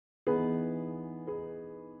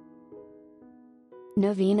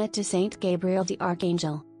Novena to Saint Gabriel the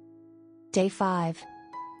Archangel. Day 5.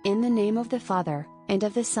 In the name of the Father, and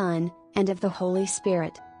of the Son, and of the Holy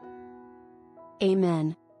Spirit.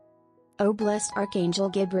 Amen. O blessed Archangel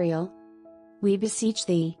Gabriel, we beseech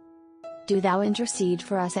thee. Do thou intercede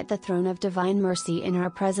for us at the throne of divine mercy in our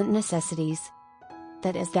present necessities.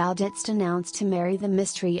 That as thou didst announce to Mary the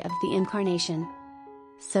mystery of the Incarnation,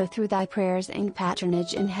 so through thy prayers and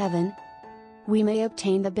patronage in heaven, we may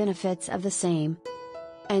obtain the benefits of the same,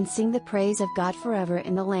 and sing the praise of God forever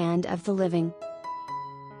in the land of the living.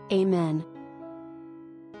 Amen.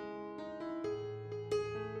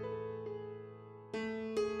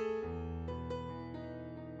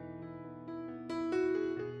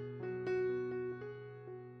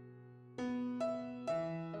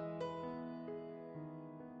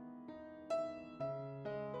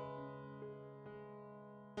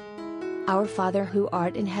 Our Father who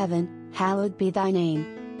art in heaven, hallowed be thy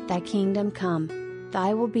name. Thy kingdom come.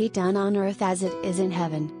 Thy will be done on earth as it is in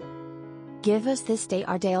heaven. Give us this day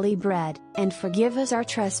our daily bread, and forgive us our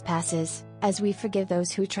trespasses, as we forgive those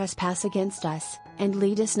who trespass against us, and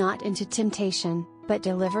lead us not into temptation, but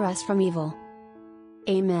deliver us from evil.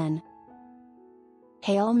 Amen.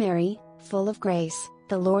 Hail Mary, full of grace,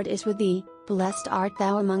 the Lord is with thee, blessed art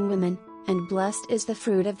thou among women, and blessed is the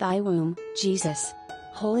fruit of thy womb, Jesus.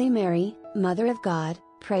 Holy Mary, Mother of God,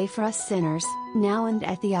 pray for us sinners, now and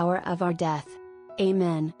at the hour of our death.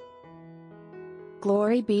 Amen.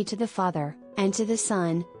 Glory be to the Father, and to the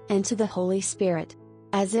Son, and to the Holy Spirit,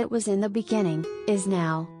 as it was in the beginning, is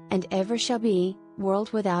now, and ever shall be,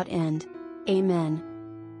 world without end. Amen.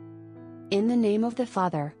 In the name of the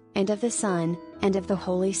Father, and of the Son, and of the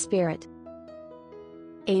Holy Spirit.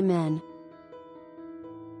 Amen.